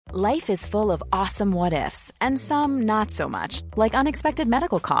Life is full of awesome what-ifs, and some not so much, like unexpected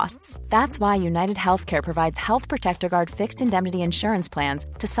medical costs. That's why United Healthcare provides Health Protector Guard fixed indemnity insurance plans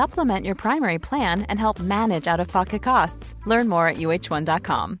to supplement your primary plan and help manage out-of-pocket costs. Learn more at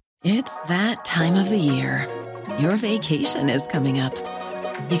uh1.com. It's that time of the year. Your vacation is coming up.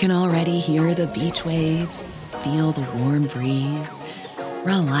 You can already hear the beach waves, feel the warm breeze,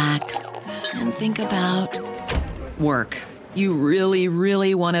 relax, and think about work. You really,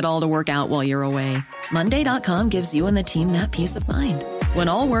 really want it all to work out while you're away. Monday.com gives you and the team that peace of mind. When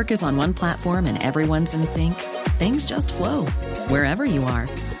all work is on one platform and everyone's in sync, things just flow. Wherever you are,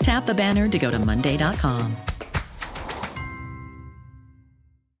 tap the banner to go to Monday.com.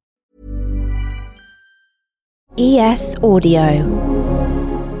 ES Audio.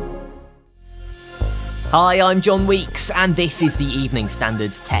 Hi, I'm John Weeks, and this is the Evening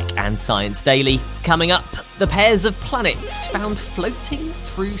Standard's Tech and Science Daily. Coming up, the pairs of planets found floating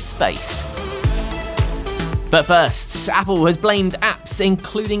through space. But first, Apple has blamed apps,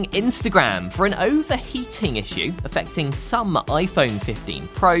 including Instagram, for an overheating issue affecting some iPhone 15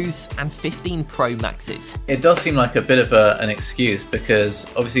 Pros and 15 Pro Maxes. It does seem like a bit of an excuse, because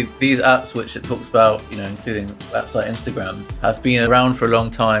obviously these apps which it talks about, including apps like Instagram, have been around for a long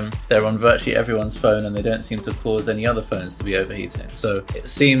time. They're on virtually everyone's phone, and they don't seem to cause any other phones to be overheating. So it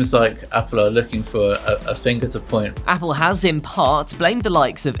seems like Apple are looking for a finger to point. Apple has in part blamed the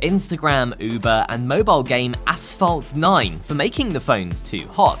likes of Instagram, Uber, and mobile game Asphalt 9 for making the phones too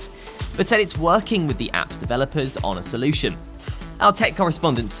hot, but said it's working with the app's developers on a solution. Our tech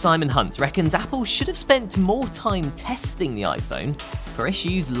correspondent Simon Hunt reckons Apple should have spent more time testing the iPhone for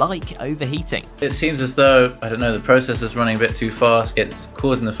issues like overheating. It seems as though, the processor's running a bit too fast. It's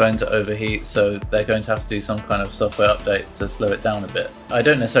causing the phone to overheat, so they're going to have to do some kind of software update to slow it down a bit. I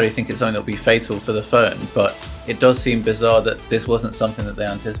don't necessarily think it's something that will be fatal for the phone, but it does seem bizarre that this wasn't something that they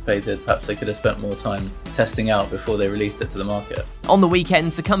anticipated. Perhaps they could have spent more time testing out before they released it to the market. On the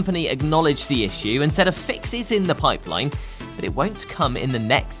weekends, the company acknowledged the issue and said a fix is in the pipeline, but it won't come in the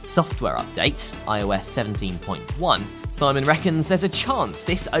next software update, iOS 17.1. Simon reckons there's a chance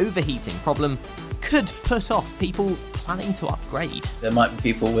this overheating problem could put off people planning to upgrade. There might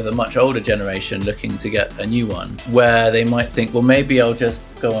be people with a much older generation looking to get a new one, where they might think, well, maybe I'll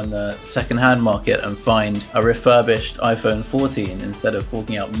just go on the second-hand market and find a refurbished iPhone 14 instead of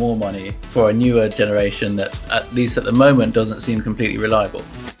forking out more money for a newer generation that, at least at the moment, doesn't seem completely reliable.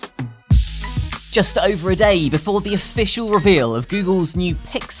 Just over a day before the official reveal of Google's new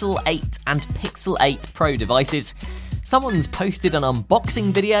Pixel 8 and Pixel 8 Pro devices, someone's posted an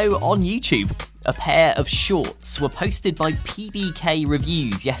unboxing video on YouTube. A pair of shorts were posted by PBK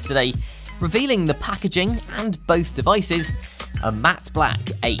Reviews yesterday, revealing the packaging and both devices, a matte black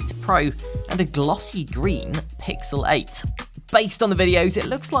 8 Pro and a glossy green Pixel 8. Based on the videos, it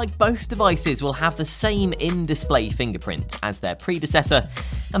looks like both devices will have the same in-display fingerprint as their predecessor,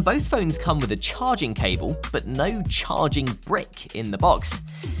 and both phones come with a charging cable, but no charging brick in the box.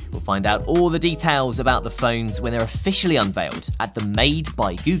 We'll find out all the details about the phones when they're officially unveiled at the Made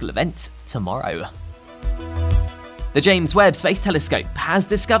by Google event tomorrow. The James Webb Space Telescope has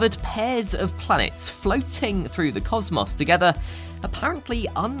discovered pairs of planets floating through the cosmos together, apparently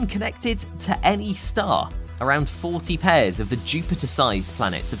unconnected to any star. Around 40 pairs of the Jupiter-sized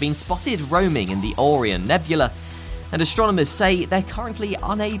planets have been spotted roaming in the Orion Nebula, and astronomers say they're currently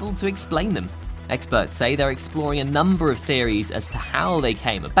unable to explain them. Experts say they're exploring a number of theories as to how they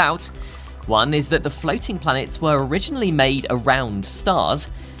came about. One is that the floating planets were originally made around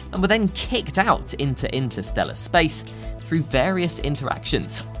stars and were then kicked out into interstellar space through various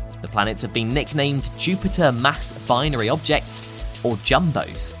interactions. The planets have been nicknamed Jupiter Mass Binary Objects, or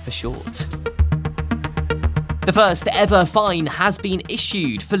JUMBOs for short. The first ever fine has been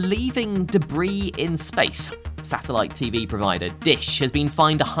issued for leaving debris in space. Satellite TV provider Dish has been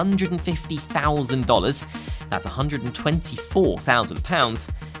fined $150,000, that's £124,000,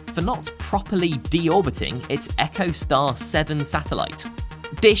 for not properly deorbiting its EchoStar 7 satellite.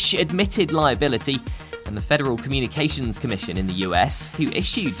 Dish admitted liability, and the Federal Communications Commission in the US, who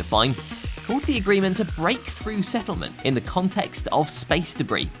issued the fine, called the agreement a breakthrough settlement in the context of space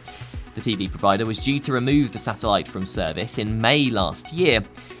debris. The TV provider was due to remove the satellite from service in May last year,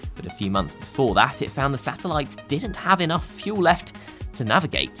 but a few months before that, it found the satellite didn't have enough fuel left to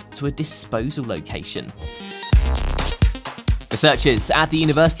navigate to a disposal location. Researchers at the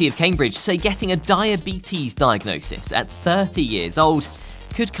University of Cambridge say getting a diabetes diagnosis at 30 years old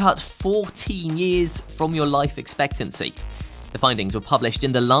could cut 14 years from your life expectancy. The findings were published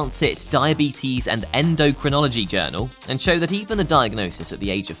in the Lancet Diabetes and Endocrinology journal and show that even a diagnosis at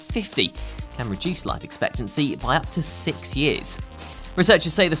the age of 50 can reduce life expectancy by up to 6 years.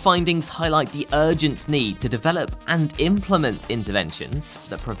 Researchers say the findings highlight the urgent need to develop and implement interventions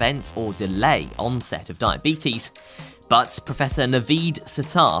that prevent or delay onset of diabetes. But Professor Naveed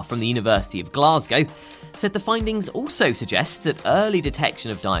Sattar from the University of Glasgow said the findings also suggest that early detection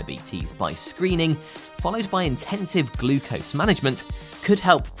of diabetes by screening, followed by intensive glucose management, could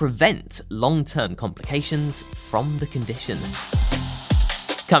help prevent long-term complications from the condition.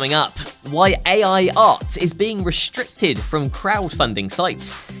 Coming up, why AI art is being restricted from crowdfunding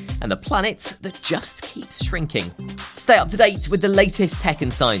sites, and the planet that just keeps shrinking. Stay up to date with the latest tech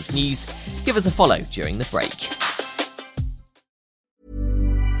and science news. Give us a follow during the break.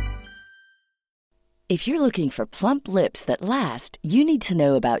 If you're looking for plump lips that last, you need to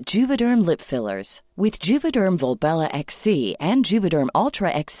know about Juvederm lip fillers. With Juvederm Volbella XC and Juvederm Ultra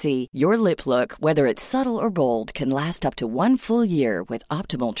XC, your lip look, whether it's subtle or bold, can last up to 1 full year with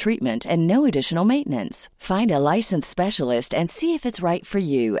optimal treatment and no additional maintenance. Find a licensed specialist and see if it's right for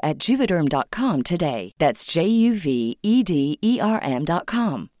you at Juvederm.com today. That's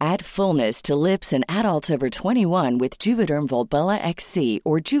JUVEDERM.com. Add fullness to lips in adults over 21 with Juvederm Volbella XC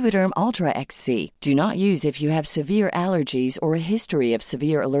or Juvederm Ultra XC. Do not use if you have severe allergies or a history of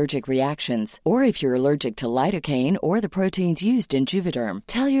severe allergic reactions, or if you're allergic to lidocaine or the proteins used in Juvederm.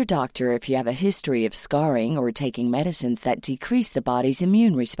 Tell your doctor if you have a history of scarring or taking medicines that decrease the body's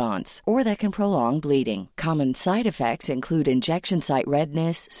immune response or that can prolong bleeding. Common side effects include injection site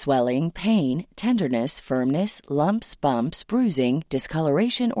redness, swelling, pain, tenderness, firmness, lumps, bumps, bruising,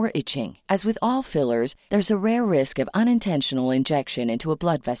 discoloration, or itching. As with all fillers, there's a rare risk of unintentional injection into a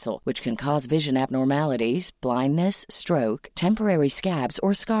blood vessel, which can cause vision abnormalities, blindness, stroke, temporary scabs,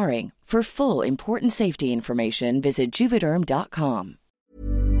 or scarring. For full, important safety information, visit Juvederm.com.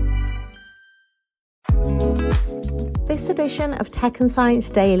 This edition of Tech and Science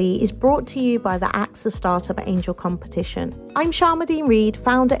Daily is brought to you by the AXA Startup Angel Competition. I'm Sharmadean Reed,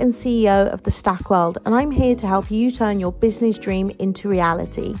 founder and CEO of The Stack World, and I'm here to help you turn your business dream into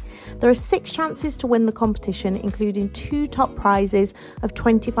reality. There are 6 chances to win the competition, including 2 top prizes of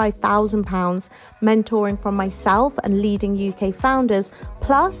 £25,000, mentoring from myself and leading UK founders,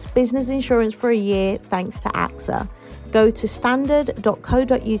 plus business insurance for a year thanks to AXA. Go to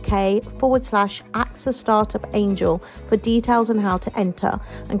standard.co.uk/AXA Startup Angel for details on how to enter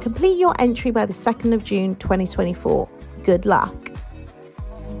and complete your entry by the 2nd of June 2024. Good luck.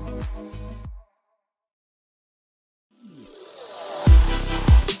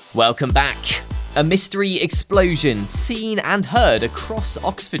 Welcome back. A mystery explosion seen and heard across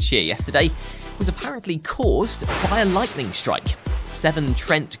Oxfordshire yesterday was apparently caused by a lightning strike. Severn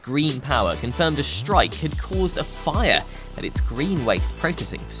Trent Green Power confirmed a strike had caused a fire at its green waste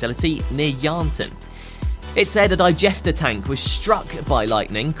processing facility near Yarnton. It said a digester tank was struck by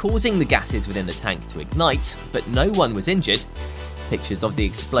lightning, causing the gases within the tank to ignite, but no one was injured. Pictures of the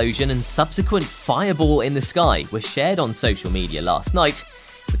explosion and subsequent fireball in the sky were shared on social media last night,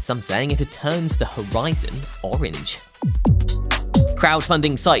 with some saying it had turned the horizon orange.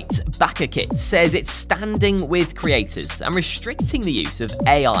 Crowdfunding site BackerKit says it's standing with creators and restricting the use of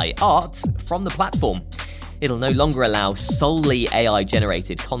AI art from the platform. It'll no longer allow solely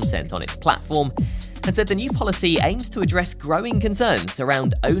AI-generated content on its platform, and said the new policy aims to address growing concerns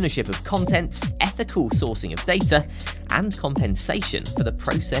around ownership of content, ethical sourcing of data, and compensation for the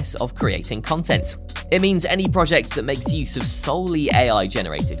process of creating content. It means any project that makes use of solely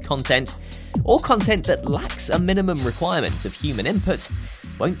AI-generated content, or content that lacks a minimum requirement of human input,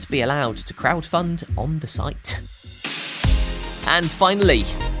 won't be allowed to crowdfund on the site. And finally,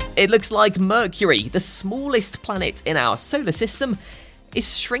 it looks like Mercury, the smallest planet in our solar system,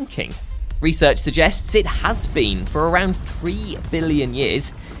 is shrinking. Research suggests it has been for around 3 billion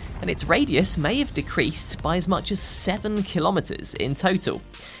years, and its radius may have decreased by as much as 7 kilometres in total.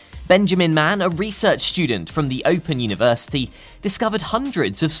 Benjamin Mann, a research student from the Open University, discovered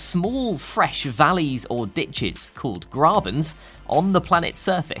hundreds of small, fresh valleys or ditches, called grabens, on the planet's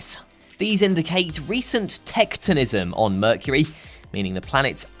surface. These indicate recent tectonism on Mercury, meaning the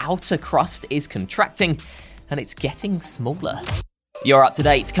planet's outer crust is contracting and it's getting smaller. You're up to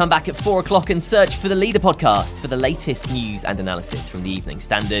date. Come back at 4 o'clock and search for the Leader podcast for the latest news and analysis from the Evening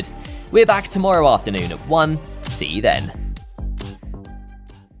Standard. We're back tomorrow afternoon at 1. See you then.